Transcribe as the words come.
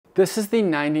This is the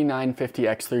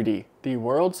 9950X3D, the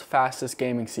world's fastest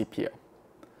gaming CPU.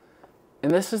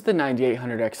 And this is the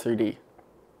 9800X3D,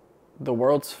 the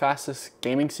world's fastest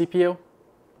gaming CPU.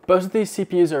 Both of these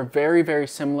CPUs are very, very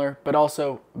similar, but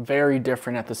also very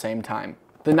different at the same time.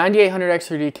 The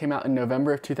 9800X3D came out in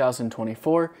November of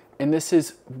 2024, and this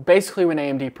is basically when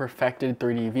AMD perfected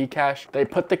 3D V-cache. They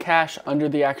put the cache under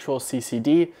the actual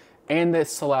CCD, and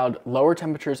this allowed lower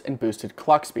temperatures and boosted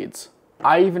clock speeds.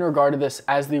 I even regarded this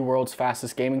as the world's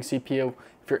fastest gaming CPU.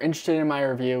 If you're interested in my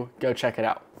review, go check it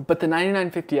out. But the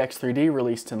 9950X3D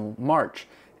released in March,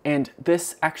 and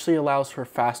this actually allows for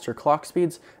faster clock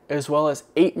speeds as well as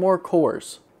 8 more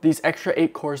cores. These extra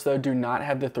 8 cores though do not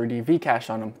have the 3D V-cache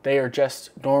on them. They are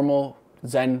just normal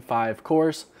Zen 5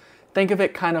 cores. Think of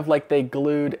it kind of like they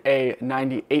glued a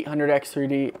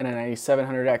 9800X3D and a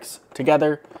 9700X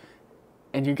together,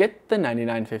 and you get the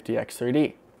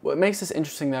 9950X3D. What makes this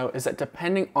interesting though is that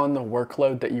depending on the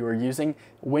workload that you are using,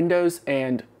 Windows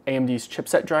and AMD's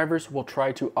chipset drivers will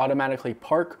try to automatically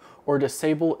park or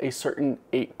disable a certain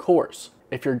 8 cores.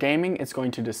 If you're gaming, it's going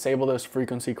to disable those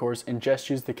frequency cores and just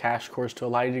use the cache cores to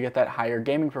allow you to get that higher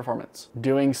gaming performance.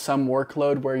 Doing some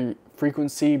workload where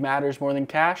frequency matters more than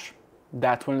cache,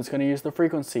 that's when it's going to use the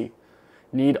frequency.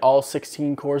 Need all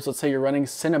 16 cores, let's say you're running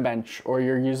Cinebench or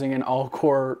you're using an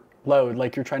all-core load,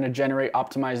 like you're trying to generate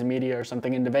optimized media or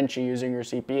something in DaVinci using your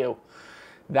CPU.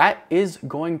 That is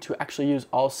going to actually use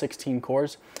all 16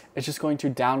 cores. It's just going to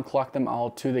downclock them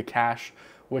all to the cache,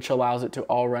 which allows it to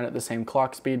all run at the same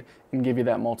clock speed and give you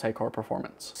that multi-core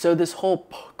performance. So this whole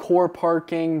core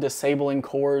parking, disabling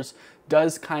cores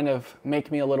does kind of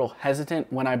make me a little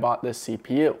hesitant when I bought this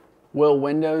CPU. Will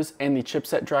Windows and the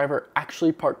chipset driver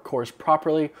actually park cores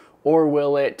properly, or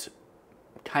will it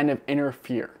kind of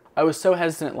interfere? I was so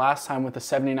hesitant last time with the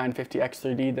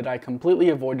 7950X3D that I completely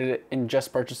avoided it and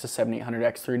just purchased the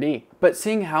 7800X3D. But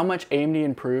seeing how much AMD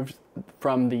improved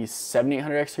from the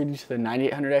 7800X3D to the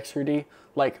 9800X3D,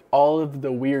 like all of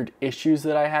the weird issues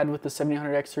that I had with the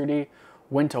 7800X3D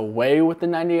went away with the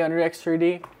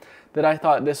 9800X3D, that I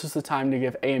thought this was the time to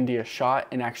give AMD a shot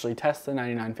and actually test the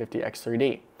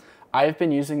 9950X3D. I've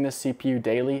been using this CPU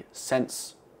daily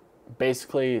since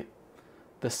basically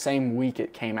the same week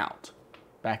it came out,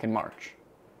 back in March.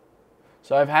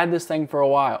 So I've had this thing for a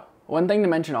while. One thing to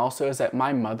mention also is that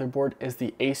my motherboard is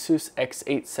the Asus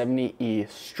X870E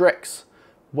Strix.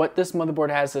 What this motherboard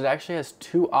has, it actually has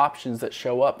 2 options that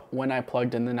show up when I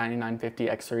plugged in the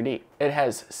 9950X3D. It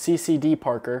has CCD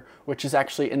Parker, which is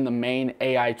actually in the main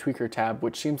AI tweaker tab,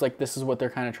 which seems like this is what they're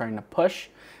kind of trying to push,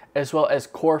 as well as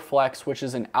Core Flex, which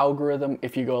is an algorithm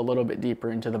if you go a little bit deeper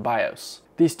into the BIOS.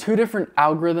 These 2 different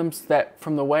algorithms that,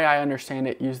 from the way I understand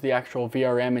it, use the actual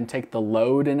VRM and take the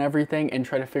load and everything and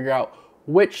try to figure out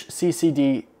which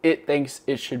CCD it thinks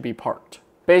it should be parked.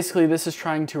 Basically, this is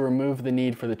trying to remove the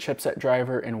need for the chipset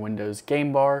driver in Windows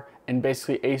Game Bar, and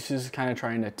basically Asus is kind of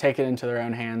trying to take it into their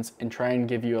own hands and try and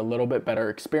give you a little bit better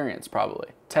experience probably.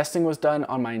 Testing was done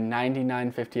on my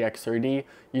 9950X3D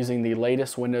using the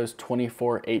latest Windows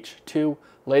 24H2,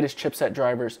 latest chipset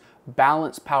drivers,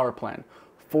 balanced power plan.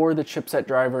 For the chipset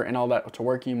driver and all that to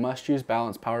work, you must use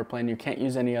balanced power plan. You can't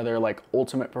use any other like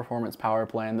ultimate performance power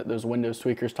plan that those Windows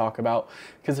tweakers talk about,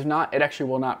 because if not, it actually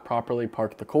will not properly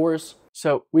park the cores.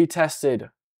 So we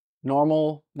tested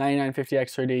normal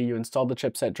 9950X3D, you installed the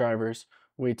chipset drivers.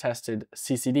 We tested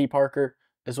CCD Parker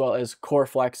as well as Core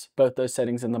Flex, both those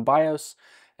settings in the BIOS,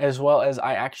 as well as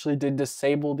I actually did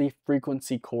disable the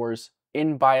frequency cores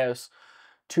in BIOS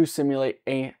to simulate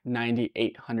a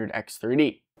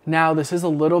 9800X3D. Now, this is a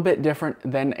little bit different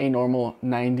than a normal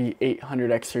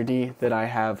 9800X3D that I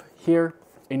have here.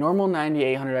 A normal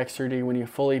 9800X3D, when you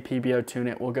fully PBO tune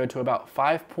it, will go to about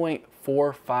 5.45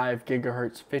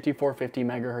 gigahertz, 5450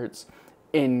 megahertz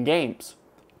in games,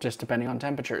 just depending on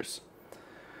temperatures.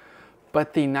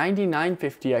 But the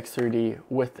 9950X3D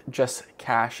with just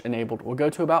cache enabled will go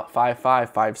to about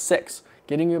 5.5, 5.6.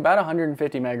 Getting you about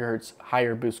 150 megahertz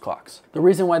higher boost clocks. The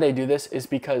reason why they do this is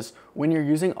because when you're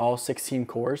using all 16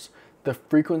 cores, the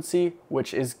frequency,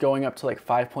 which is going up to like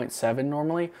 5.7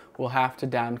 normally, will have to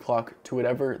downclock to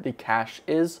whatever the cache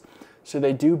is. So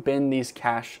they do bend these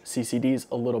cache CCDs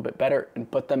a little bit better and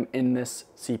put them in this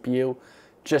CPU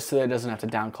just so that it doesn't have to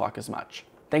downclock as much.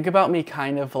 Think about me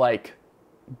kind of like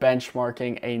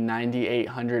benchmarking a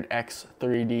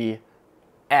 9800X3D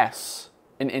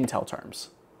in Intel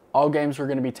terms. All games were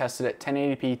going to be tested at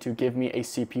 1080p to give me a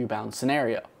CPU bound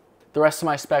scenario. The rest of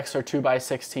my specs are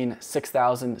 2x16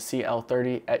 6000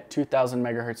 CL30 at 2000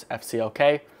 MHz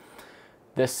FCLK.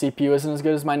 This CPU isn't as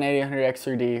good as my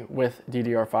 9800X3D with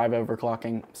DDR5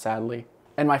 overclocking, sadly.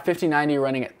 and my 5090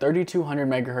 running at 3200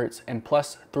 megahertz and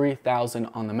plus 3000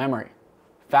 on the memory.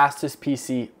 Fastest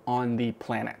PC on the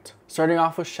planet. Starting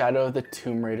off with Shadow of the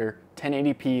Tomb Raider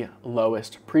 1080p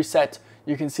lowest preset,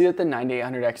 you can see that the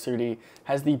 9800 X3D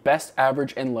has the best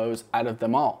average and lows out of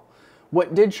them all.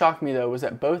 What did shock me though was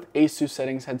that both ASUS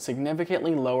settings had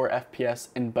significantly lower FPS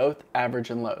in both average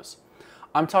and lows.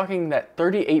 I'm talking that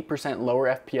 38% lower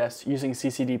FPS using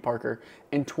CCD Parker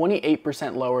and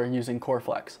 28% lower using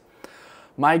CoreFlex.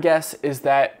 My guess is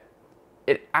that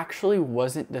it actually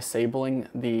wasn't disabling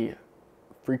the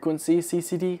frequency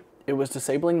CCD, it was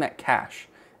disabling that cache.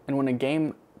 And when a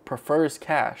game prefers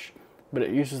cache, but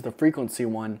it uses the frequency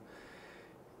one,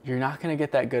 you're not gonna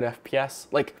get that good FPS.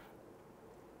 Like,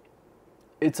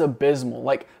 it's abysmal.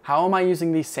 Like, how am I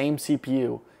using the same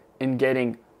CPU and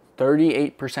getting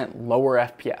 38% lower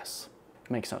FPS?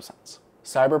 Makes no sense.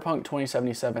 Cyberpunk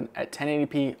 2077 at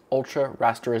 1080p ultra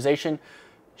rasterization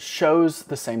shows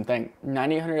the same thing.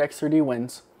 9800 X3D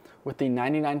wins, with the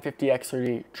 9950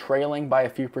 X3D trailing by a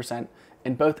few percent,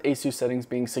 and both ASUS settings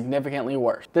being significantly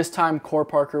worse. This time Core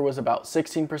Parker was about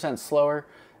 16% slower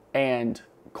and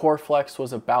Core Flex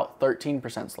was about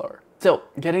 13% slower. Still,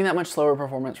 getting that much slower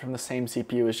performance from the same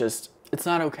CPU is just, it's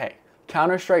not okay.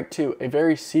 Counter-Strike 2, a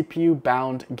very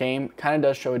CPU-bound game, kind of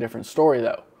does show a different story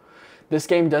though. This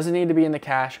game doesn't need to be in the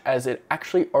cache as it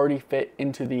actually already fit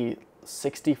into the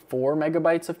 64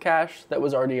 megabytes of cache that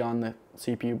was already on the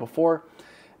CPU before,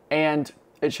 and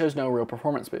it shows no real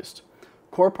performance boost.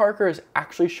 Core Parker is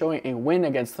actually showing a win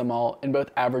against them all in both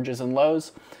averages and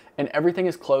lows, and everything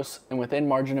is close and within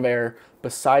margin of error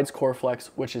besides Core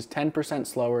Flex, which is 10%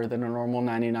 slower than a normal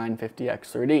 9950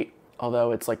 X3D,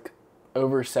 although it's like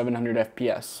over 700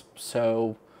 FPS,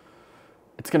 so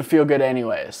it's gonna feel good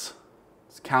anyways.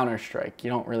 It's Counter-Strike, you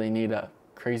don't really need a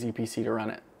crazy PC to run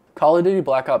it. Call of Duty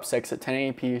Black Ops 6 at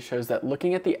 1080p shows that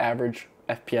looking at the average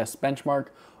FPS benchmark,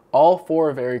 all four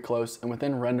are very close and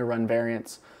within run-to-run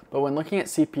variance, but when looking at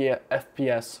CPU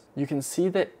FPS, you can see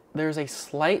that there's a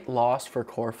slight loss for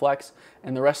Core Flex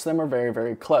and the rest of them are very,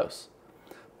 very close.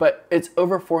 But it's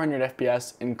over 400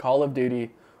 FPS in Call of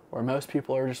Duty, where most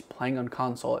people are just playing on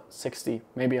console at 60,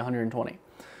 maybe 120.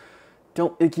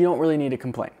 You don't really need to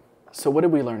complain. So what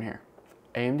did we learn here?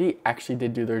 AMD actually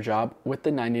did do their job with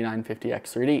the 9950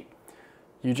 X3D.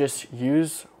 You just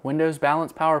use Windows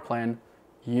Balance Power Plan,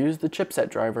 use the chipset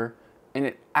driver, and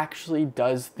it actually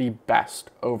does the best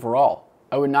overall.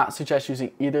 I would not suggest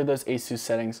using either of those ASUS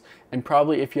settings, and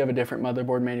probably if you have a different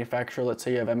motherboard manufacturer, let's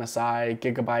say you have MSI,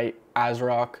 Gigabyte,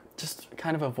 ASRock, just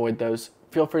kind of avoid those.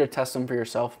 Feel free to test them for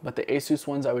yourself, but the ASUS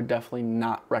ones I would definitely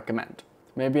not recommend.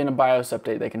 Maybe in a BIOS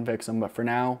update they can fix them, but for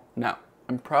now, no.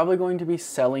 I'm probably going to be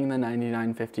selling the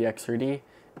 9950 X3D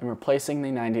and replacing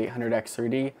the 9800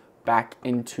 X3D back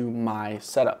into my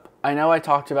setup. I know I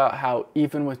talked about how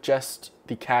even with just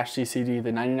the cache CCD,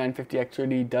 the 9950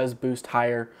 X3D does boost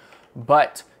higher,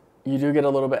 but you do get a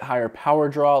little bit higher power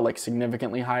draw, like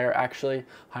significantly higher actually,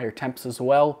 higher temps as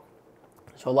well.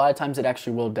 So a lot of times it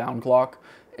actually will downclock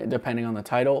depending on the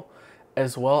title,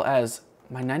 as well as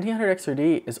my 9800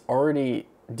 X3D is already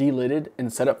delidded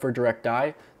and set up for direct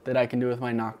die that I can do with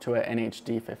my Noctua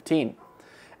NHD15.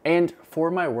 And for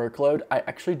my workload, I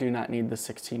actually do not need the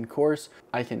 16 cores.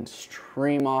 I can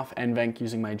stream off NVENC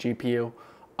using my GPU.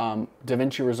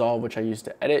 DaVinci Resolve, which I use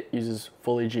to edit, uses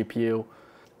fully GPU.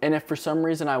 And if for some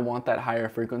reason I want that higher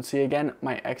frequency again,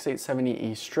 my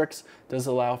X870E Strix does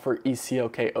allow for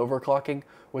ECOK overclocking,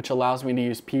 which allows me to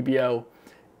use PBO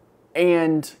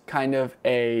and kind of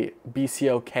a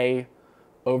BCOK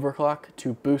overclock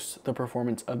to boost the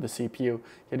performance of the CPU,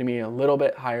 getting me a little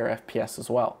bit higher FPS as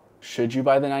well. Should you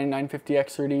buy the 9950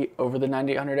 X3D over the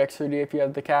 9800 X3D if you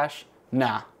have the cache?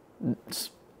 Nah,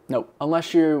 nope.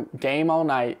 Unless you game all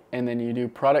night and then you do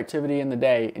productivity in the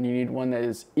day and you need one that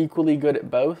is equally good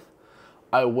at both,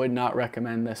 I would not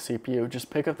recommend this CPU. Just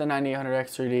pick up the 9800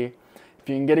 X3D. If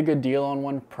you can get a good deal on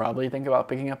one, probably think about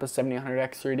picking up a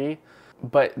 7800 X3D.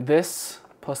 But this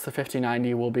plus the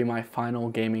 5090 will be my final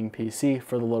gaming PC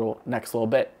for the next little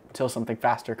bit until something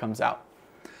faster comes out.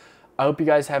 I hope you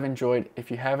guys have enjoyed.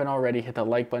 If you haven't already, hit the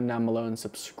like button down below and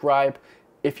subscribe.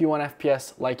 If you want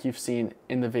FPS like you've seen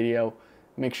in the video,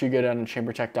 make sure you go down to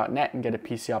ChamberTech.net and get a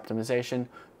PC optimization.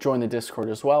 Join the Discord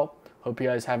as well. Hope you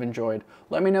guys have enjoyed.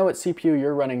 Let me know what CPU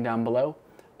you're running down below,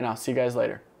 and I'll see you guys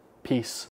later. Peace.